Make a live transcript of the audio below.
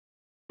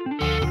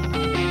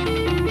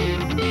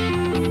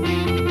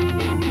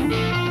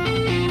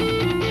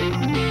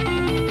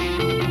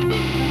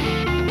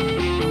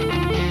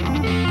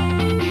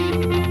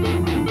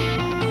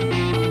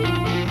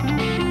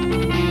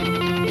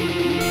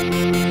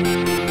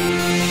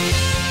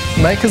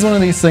Make is one of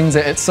these things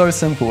that it's so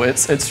simple,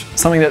 it's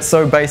something that's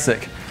so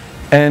basic.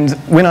 And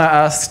when I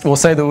ask, or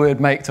say the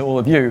word make to all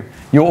of you,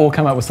 you'll all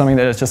come up with something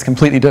that is just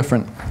completely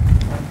different.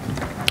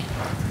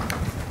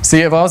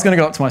 See, if I was going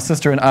to go up to my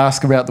sister and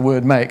ask about the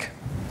word make,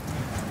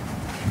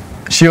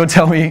 she would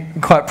tell me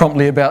quite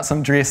promptly about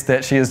some dress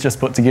that she has just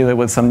put together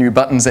with some new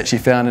buttons that she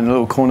found in a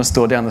little corner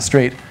store down the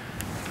street.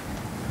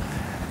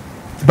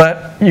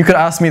 But you could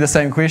ask me the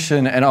same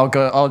question and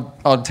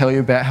I'll tell you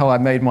about how I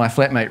made my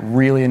flatmate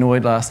really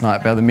annoyed last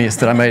night by the mess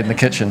that I made in the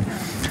kitchen.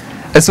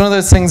 It's one of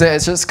those things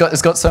that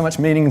it's got so much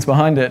meanings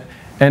behind it,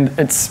 and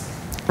it's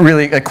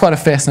really quite a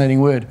fascinating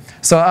word.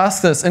 So I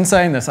ask this, in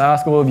saying this, I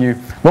ask all of you,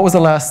 what was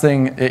the last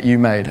thing that you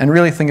made? And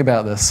really think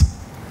about this.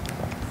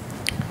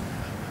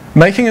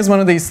 Making is one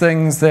of these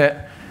things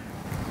that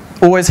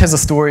always has a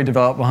story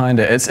developed behind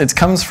it. It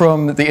comes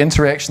from the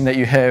interaction that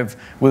you have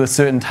with a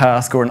certain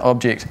task or an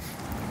object.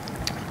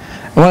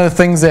 One of the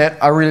things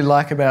that I really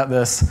like about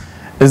this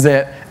is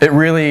that it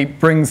really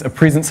brings a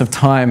presence of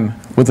time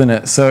within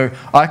it. So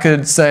I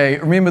could say,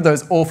 remember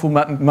those awful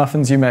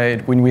muffins you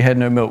made when we had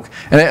no milk?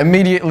 And it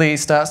immediately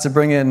starts to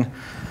bring in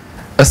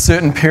a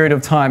certain period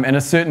of time and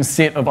a certain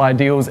set of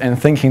ideals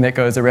and thinking that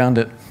goes around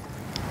it.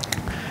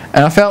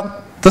 And I felt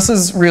this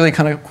is really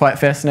kind of quite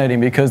fascinating,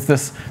 because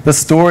this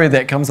story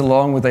that comes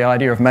along with the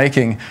idea of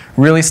making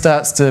really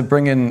starts to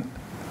bring in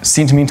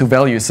sentimental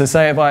value. So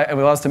say if I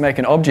was to make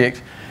an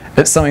object,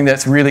 it's something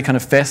that's really kind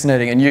of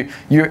fascinating, and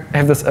you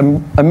have this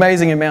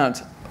amazing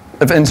amount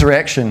of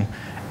interaction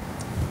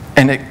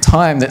and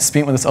time that's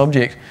spent with this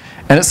object,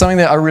 and it's something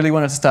that I really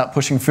wanted to start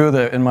pushing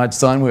further in my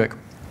design work.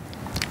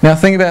 Now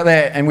think about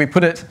that, and we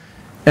put it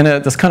in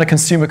this kind of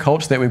consumer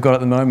culture that we've got at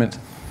the moment,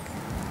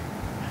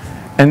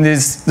 and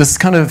there's this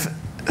kind of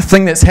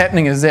thing that's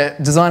happening is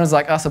that designers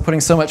like us are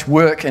putting so much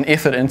work and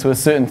effort into a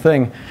certain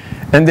thing,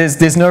 and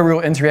there's no real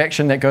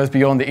interaction that goes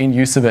beyond the end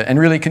use of it. And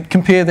really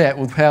compare that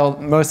with how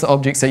most of the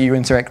objects that you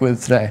interact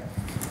with today.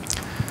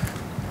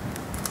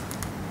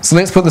 So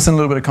let's put this in a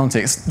little bit of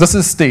context. This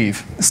is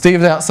Steve.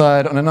 Steve's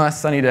outside on a nice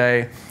sunny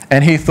day,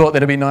 and he thought that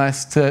it'd be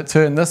nice to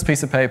turn this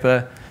piece of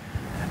paper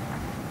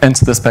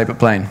into this paper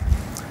plane.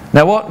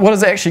 Now what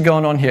is actually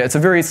going on here? It's a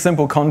very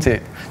simple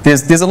concept.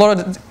 There's a lot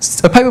of,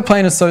 a paper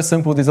plane is so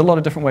simple, there's a lot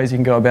of different ways you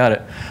can go about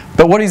it.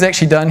 But what he's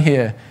actually done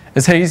here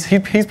is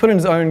he's put in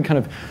his own kind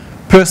of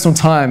personal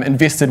time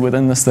invested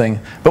within this thing,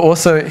 but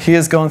also he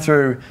has gone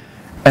through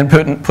and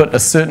put a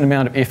certain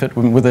amount of effort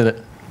within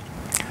it.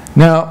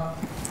 Now,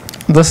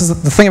 the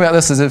thing about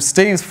this is if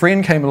Steve's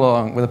friend came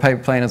along with a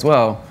paper plane as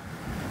well,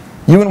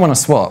 you wouldn't want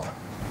to swap.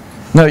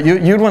 No,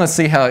 you'd want to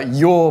see how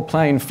your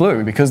plane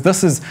flew, because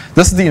this is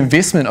the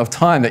investment of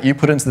time that you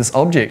put into this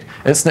object.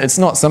 It's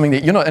not something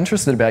that you're not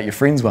interested about your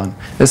friend's one.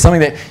 It's something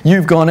that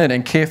you've gone in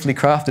and carefully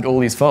crafted all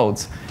these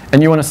folds,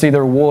 and you want to see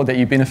the reward that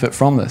you benefit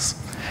from this.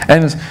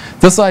 And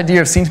this idea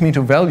of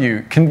sentimental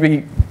value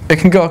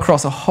can go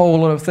across a whole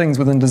lot of things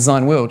within the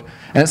design world,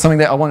 and it's something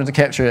that I wanted to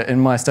capture in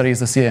my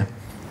studies this year.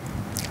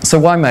 So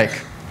why make?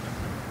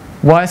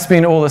 Why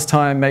spend all this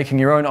time making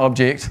your own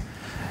object,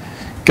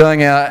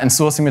 going out and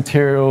sourcing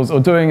materials or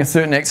doing a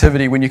certain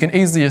activity when you can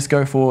easily just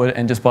go forward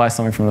and just buy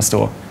something from the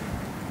store?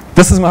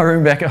 This is my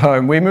room back at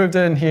home. We moved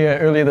in here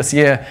earlier this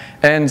year,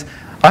 and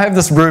I have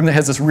this room that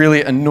has this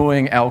really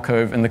annoying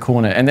alcove in the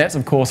corner, and that's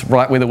of course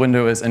right where the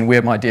window is and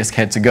where my desk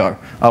had to go.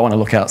 I want to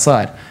look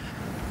outside.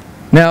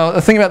 Now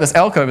the thing about this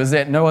alcove is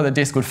that no other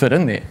desk would fit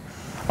in there.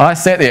 I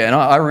sat there and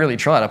I really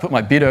tried. I put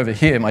my bed over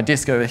here, my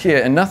desk over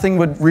here, and nothing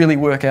would really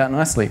work out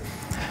nicely.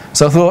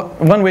 So I thought,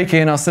 one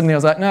weekend I was sitting there, I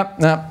was like, nope,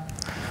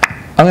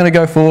 I'm going to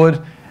go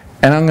forward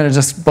and I'm going to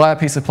just buy a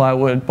piece of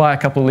plywood, buy a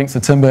couple of lengths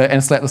of timber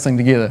and slap this thing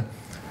together.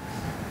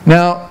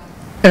 Now,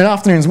 in an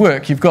afternoon's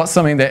work, you've got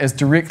something that has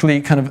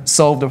directly kind of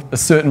solved a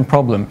certain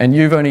problem, and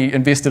you've only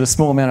invested a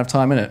small amount of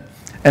time in it.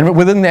 And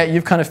within that,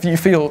 you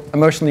feel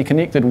emotionally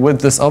connected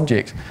with this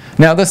object.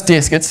 Now, this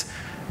desk,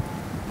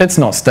 it's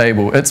not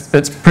stable.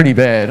 It's pretty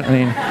bad. I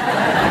mean,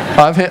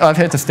 I've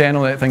had to stand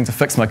on that thing to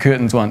fix my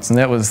curtains once, and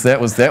that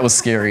was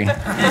scary.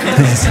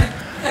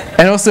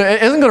 And also,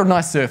 it hasn't got a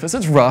nice surface.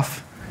 It's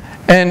rough,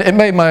 and it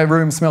made my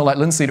room smell like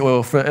linseed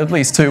oil for at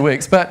least 2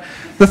 weeks. But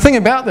the thing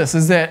about this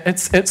is that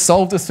it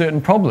solved a certain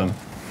problem.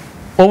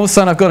 All of a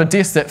sudden, I've got a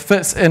desk that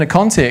fits in a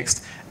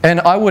context, and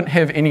I wouldn't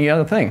have any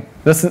other thing.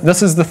 This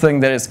is the thing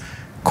that is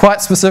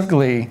quite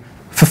specifically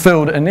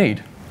fulfilled a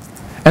need.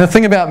 And the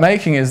thing about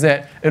making is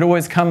that it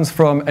always comes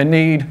from a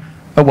need,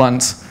 a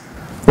want,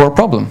 or a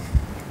problem.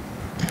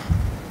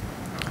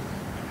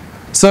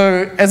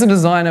 So as a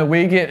designer,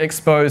 we get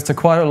exposed to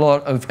quite a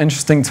lot of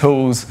interesting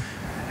tools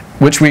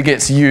which we get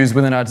to use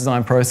within our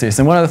design process.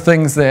 And one of the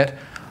things that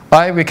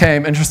I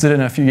became interested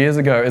in a few years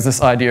ago is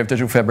this idea of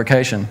digital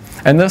fabrication.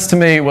 And this to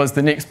me was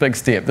the next big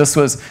step. This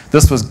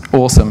was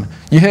awesome.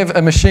 You have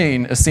a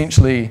machine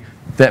essentially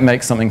that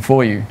makes something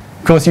for you.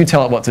 Of course you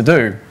tell it what to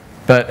do,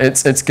 but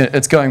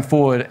it's going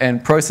forward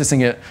and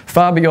processing it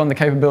far beyond the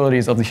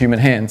capabilities of the human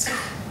hands.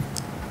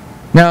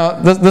 Now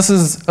this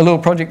is a little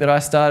project that I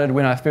started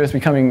when I first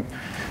became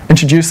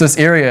introduced to this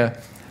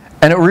area,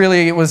 and it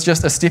really was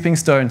just a stepping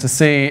stone to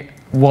see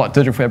what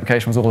digital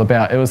fabrication was all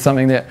about. It was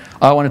something that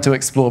I wanted to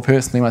explore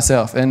personally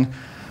myself. And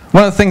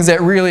one of the things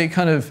that really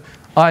kind of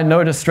I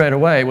noticed straight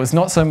away was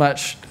not so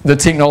much the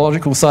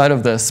technological side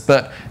of this,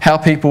 but how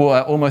people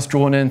are almost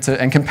drawn into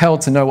and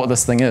compelled to know what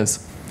this thing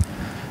is.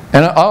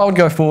 And I would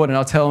go forward and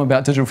I'll tell them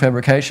about digital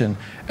fabrication,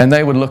 and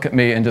they would look at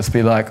me and just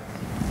be like,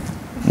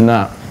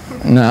 nah,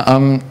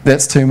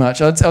 that's too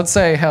much. I'd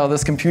say how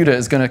this computer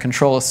is going to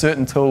control a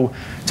certain tool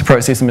to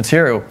process a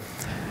material.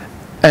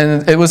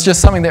 And it was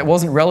just something that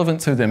wasn't relevant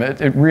to them.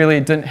 It really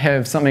didn't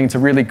have something to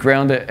really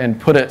ground it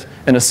and put it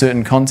in a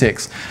certain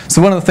context.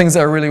 So one of the things that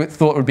I really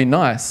thought would be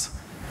nice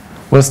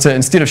was to,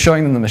 instead of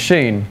showing them the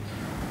machine,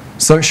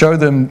 show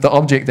them the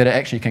object that it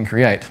actually can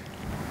create.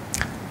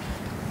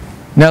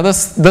 Now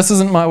this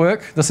isn't my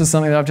work. This is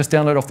something that I've just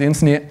downloaded off the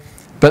internet.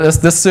 But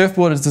this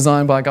surfboard is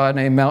designed by a guy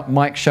named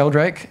Mike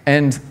Sheldrake.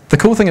 And the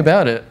cool thing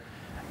about it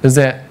is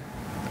that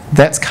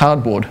that's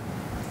cardboard.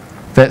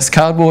 That's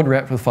cardboard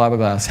wrapped with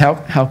fiberglass.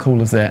 How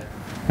cool is that?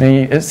 I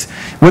mean,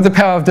 with the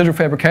power of digital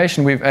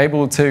fabrication, we're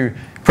able to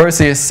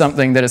process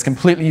something that is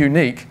completely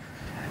unique,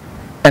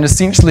 and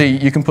essentially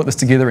you can put this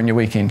together in your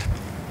weekend.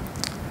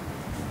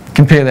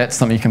 Compare that to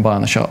something you can buy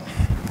in the shop.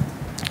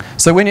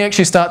 So when you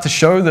actually start to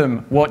show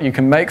them what you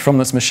can make from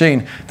this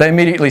machine, they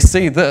immediately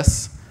see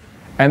this,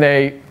 and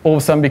they all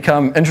of a sudden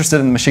become interested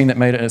in the machine that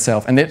made it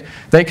itself. And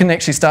they can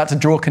actually start to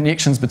draw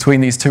connections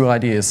between these two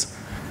ideas.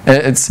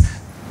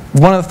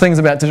 One of the things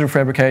about digital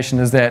fabrication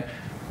is that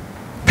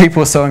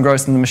people are so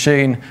engrossed in the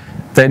machine,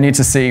 they need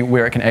to see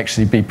where it can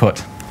actually be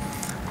put.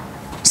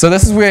 So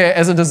this is where,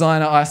 as a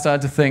designer, I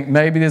started to think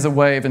maybe there's a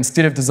way of,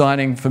 instead of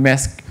designing for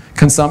mass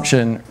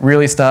consumption,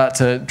 really start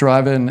to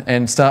drive in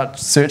and start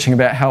searching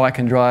about how I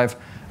can drive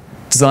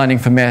designing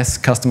for mass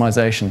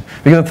customization.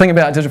 Because the thing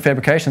about digital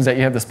fabrication is that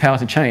you have this power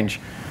to change.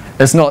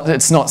 It's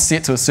not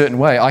set to a certain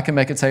way. I can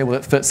make a table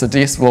that fits a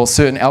desk, well, a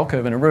certain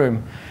alcove in a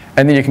room,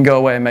 and then you can go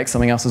away and make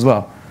something else as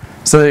well.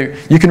 So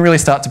you can really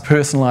start to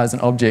personalize an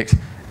object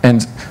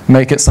and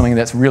make it something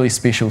that's really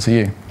special to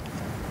you.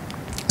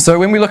 So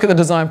when we look at the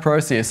design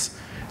process,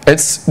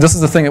 this is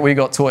the thing that we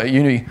got taught at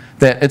uni,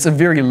 that it's a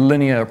very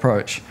linear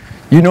approach.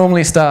 You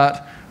normally start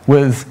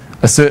with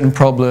a certain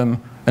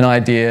problem, an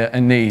idea, a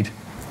need.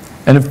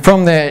 And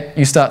from that,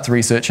 you start to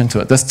research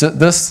into it.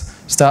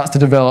 This starts to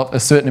develop a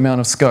certain amount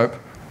of scope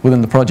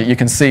within the project. You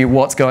can see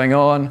what's going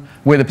on,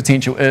 where the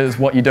potential is,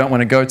 what you don't want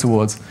to go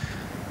towards.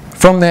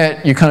 From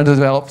that, you kind of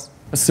develop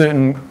a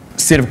certain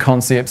set of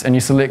concepts, and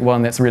you select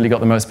one that's really got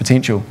the most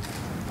potential.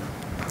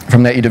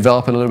 From that, you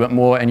develop it a little bit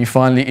more, and you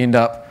finally end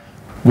up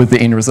with the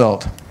end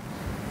result.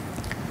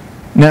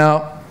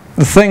 Now,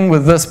 the thing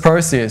with this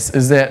process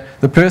is that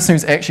the person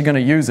who's actually going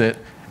to use it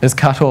is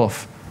cut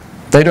off.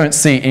 They don't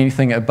see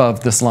anything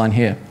above this line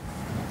here.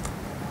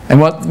 And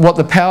what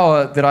the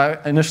power that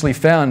I initially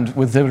found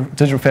with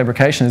digital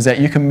fabrication is that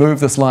you can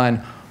move this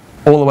line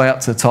all the way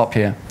up to the top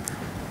here.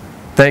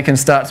 They can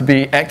start to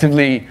be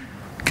actively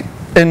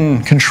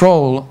in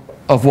control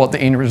of what the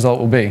end result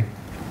will be.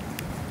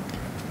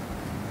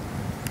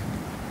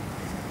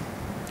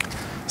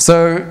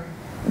 So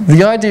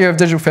the idea of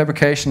digital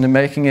fabrication and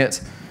making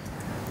it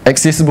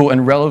accessible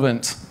and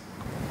relevant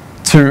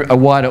to a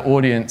wider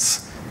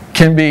audience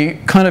can be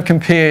kind of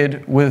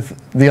compared with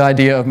the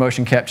idea of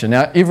motion capture.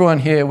 Now, everyone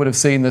here would have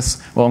seen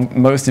this, well,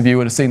 most of you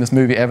would have seen this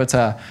movie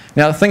Avatar.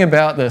 Now, the thing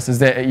about this is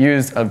that it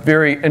used a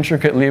very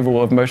intricate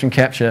level of motion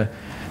capture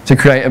to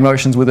create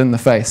emotions within the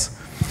face.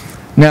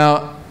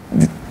 Now,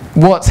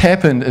 what's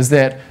happened is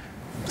that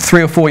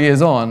 3 or 4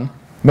 years on,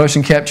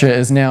 motion capture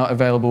is now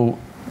available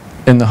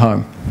in the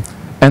home.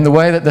 And the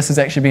way that this has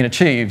actually been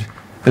achieved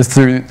is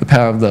through the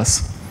power of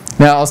this.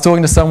 Now, I was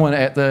talking to someone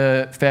at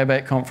the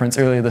Fab8 conference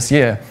earlier this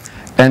year,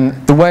 and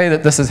the way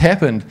that this has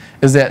happened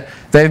is that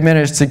they've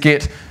managed to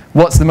get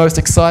what's the most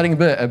exciting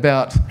bit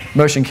about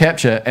motion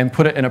capture and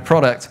put it in a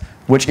product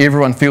which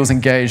everyone feels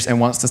engaged and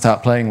wants to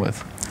start playing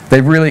with.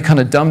 They've really kind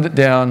of dumbed it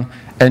down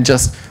and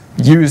just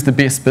used the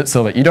best bits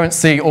of it. You don't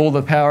see all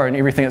the power and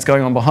everything that's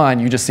going on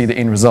behind, you just see the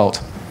end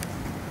result.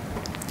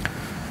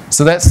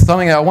 So that's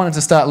something that I wanted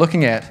to start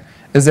looking at,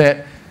 is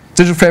that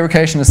digital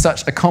fabrication is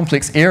such a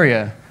complex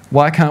area.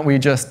 Why can't we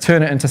just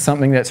turn it into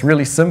something that's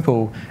really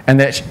simple and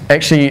that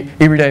actually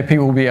everyday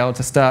people will be able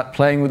to start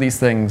playing with these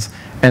things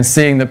and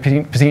seeing the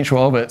potential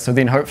of it, so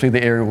then hopefully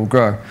the area will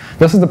grow.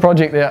 This is the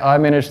project that I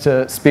managed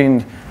to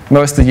spend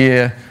most of the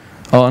year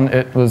on.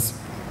 It was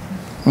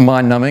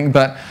mind-numbing,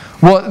 but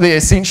what the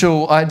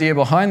essential idea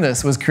behind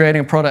this was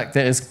creating a product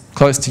that is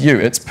close to you.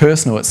 It's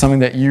personal. It's something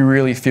that you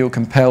really feel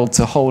compelled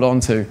to hold on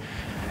to,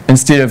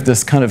 instead of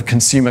this kind of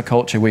consumer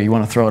culture where you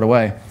want to throw it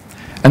away.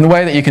 And the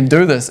way that you can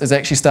do this is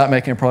actually start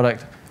making a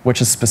product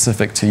which is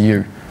specific to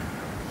you.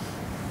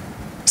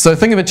 So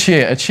think of a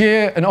chair. A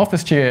chair, an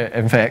office chair,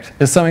 in fact,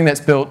 is something that's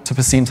built to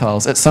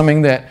percentiles. It's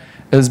something that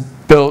is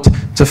built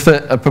to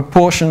fit a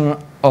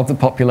proportion of the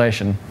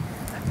population.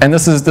 And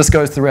this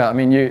goes throughout. I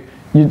mean,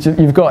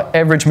 you've got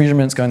average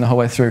measurements going the whole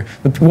way through.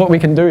 But what we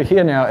can do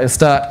here now is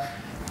start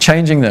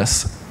changing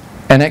this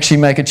and actually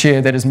make a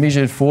chair that is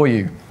measured for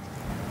you.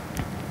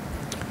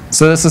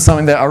 So this is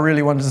something that I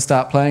really wanted to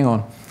start playing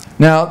on.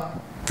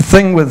 Now, the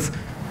thing with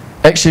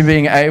actually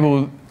being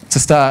able to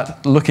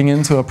start looking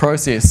into a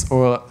process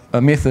or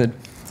a method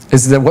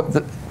is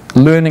that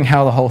learning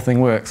how the whole thing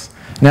works.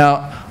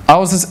 Now, I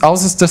was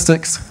a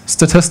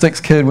statistics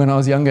kid when I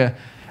was younger,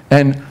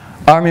 and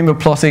I remember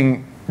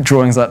plotting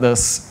drawings like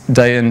this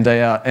day in,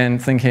 day out,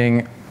 and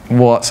thinking,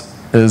 what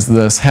is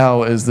this?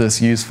 How is this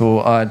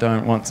useful? I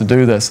don't want to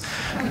do this.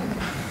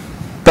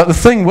 But the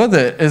thing with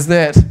it is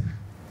that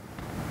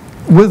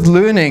with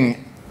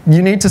learning,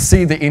 you need to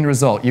see the end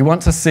result. You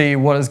want to see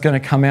what is going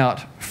to come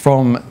out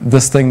from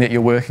this thing that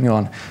you're working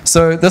on.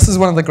 So this is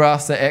one of the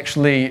graphs that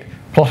actually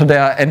plotted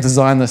out and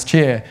designed this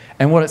chair.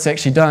 And what it's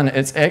actually done,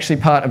 it's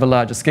actually part of a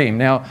larger scheme.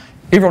 Now,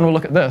 everyone will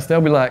look at this. They'll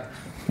be like,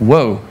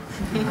 whoa.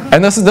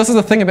 And this is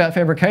the thing about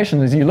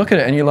fabrication, is you look at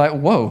it and you're like,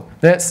 whoa,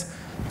 that's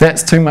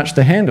too much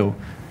to handle.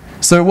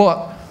 So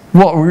what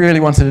we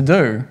really wanted to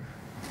do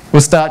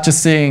was start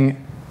just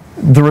seeing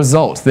the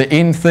result, the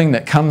end thing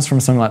that comes from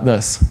something like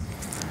this.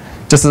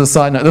 Just as a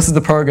side note, this is the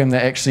program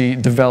that actually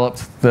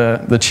developed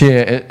the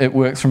chair. It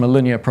works from a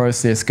linear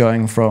process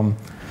going from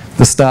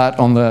the start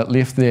on the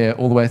left there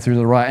all the way through to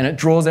the right, and it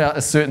draws out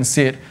a certain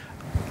set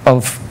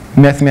of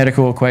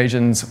mathematical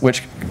equations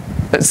which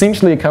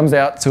essentially comes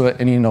out to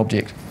an end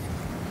object.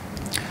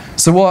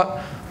 So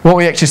what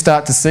we actually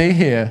start to see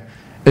here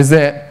is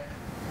that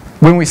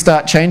when we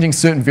start changing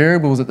certain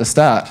variables at the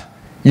start,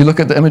 you look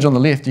at the image on the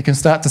left, you can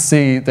start to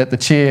see that the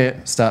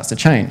chair starts to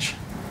change.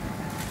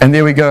 And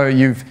there we go,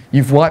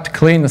 you've wiped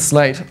clean the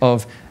slate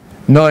of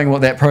knowing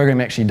what that program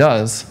actually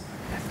does,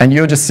 and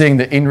you're just seeing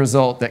the end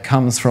result that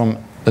comes from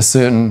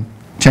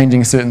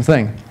changing a certain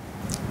thing.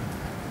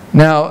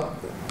 Now,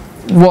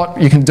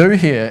 what you can do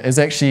here is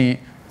actually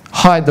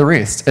hide the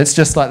rest. It's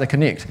just like the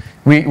Connect.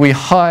 We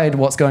hide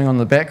what's going on in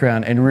the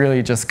background and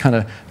really just kind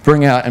of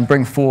bring out and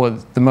bring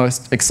forward the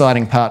most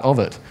exciting part of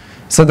it.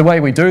 So the way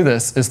we do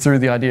this is through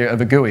the idea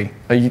of a GUI,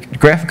 a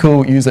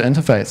graphical user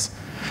interface.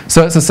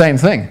 So it's the same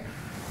thing.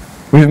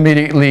 We've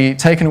immediately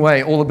taken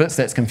away all the bits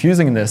that's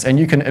confusing in this, and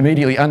you can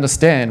immediately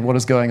understand what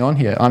is going on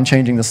here. I'm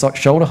changing the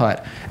shoulder height.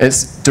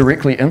 It's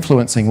directly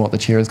influencing what the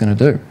chair is going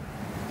to do.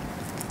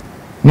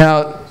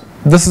 Now,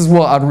 this is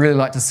what I'd really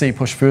like to see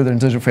pushed further in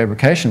digital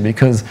fabrication,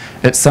 because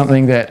it's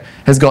something that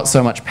has got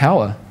so much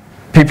power.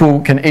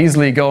 People can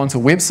easily go onto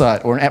a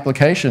website or an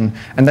application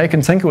and they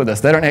can tinker with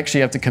this. They don't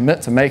actually have to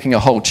commit to making a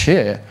whole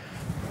chair,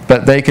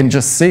 but they can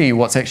just see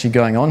what's actually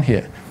going on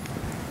here.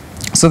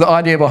 So the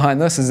idea behind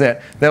this is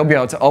that they'll be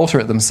able to alter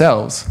it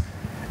themselves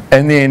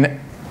and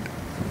then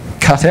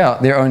cut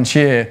out their own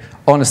chair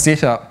on a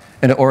setup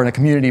or in a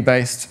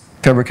community-based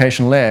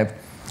fabrication lab,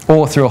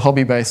 or through a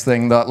hobby-based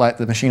thing like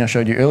the machine I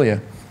showed you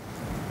earlier.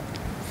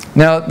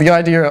 Now, the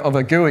idea of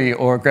a GUI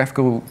or a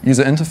graphical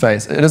user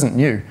interface, it isn't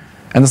new.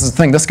 And this is the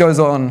thing, this goes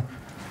on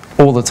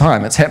all the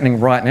time. It's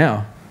happening right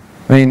now.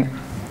 I mean,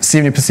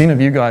 70%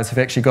 of you guys have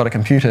actually got a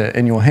computer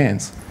in your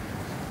hands.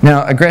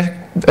 Now,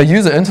 a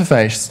user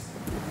interface,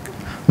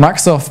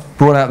 Microsoft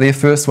brought out their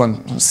first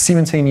one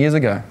 17 years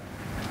ago.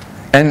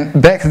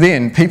 And back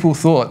then, people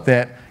thought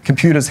that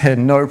computers had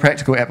no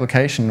practical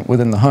application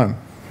within the home.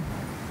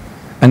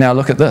 And now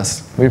look at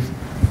this.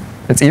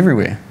 It's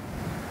everywhere.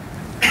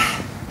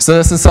 So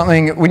this is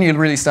something, when you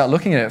really start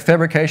looking at it,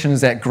 fabrication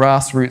is that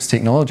grassroots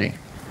technology.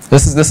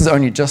 This is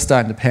only just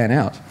starting to pan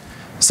out.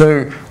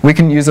 So we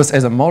can use this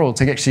as a model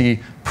to actually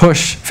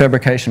push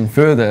fabrication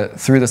further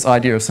through this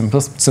idea of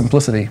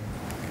simplicity.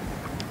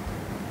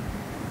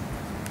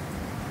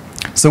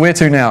 So where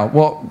to now?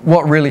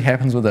 What really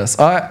happens with this?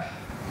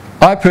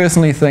 I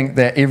personally think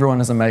that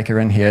everyone is a maker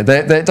in here.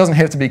 That doesn't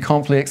have to be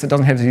complex. It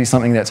doesn't have to be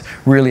something that's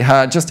really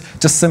hard. Just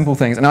simple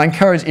things. And I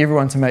encourage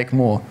everyone to make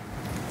more.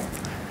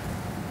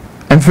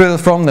 And further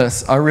from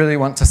this, I really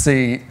want to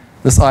see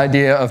this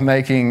idea of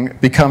making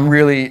become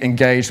really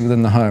engaged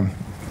within the home.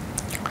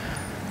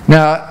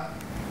 Now,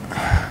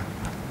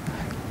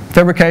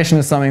 fabrication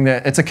is something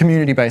that, it's a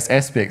community-based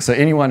aspect. So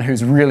anyone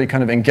who's really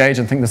kind of engaged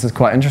and think this is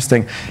quite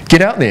interesting,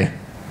 get out there.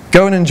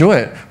 Go and enjoy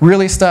it.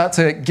 Really start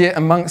to get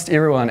amongst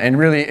everyone and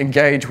really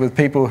engage with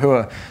people who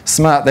are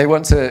smart. They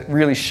want to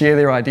really share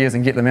their ideas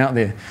and get them out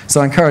there.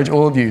 So I encourage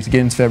all of you to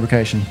get into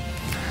fabrication.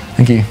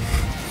 Thank you.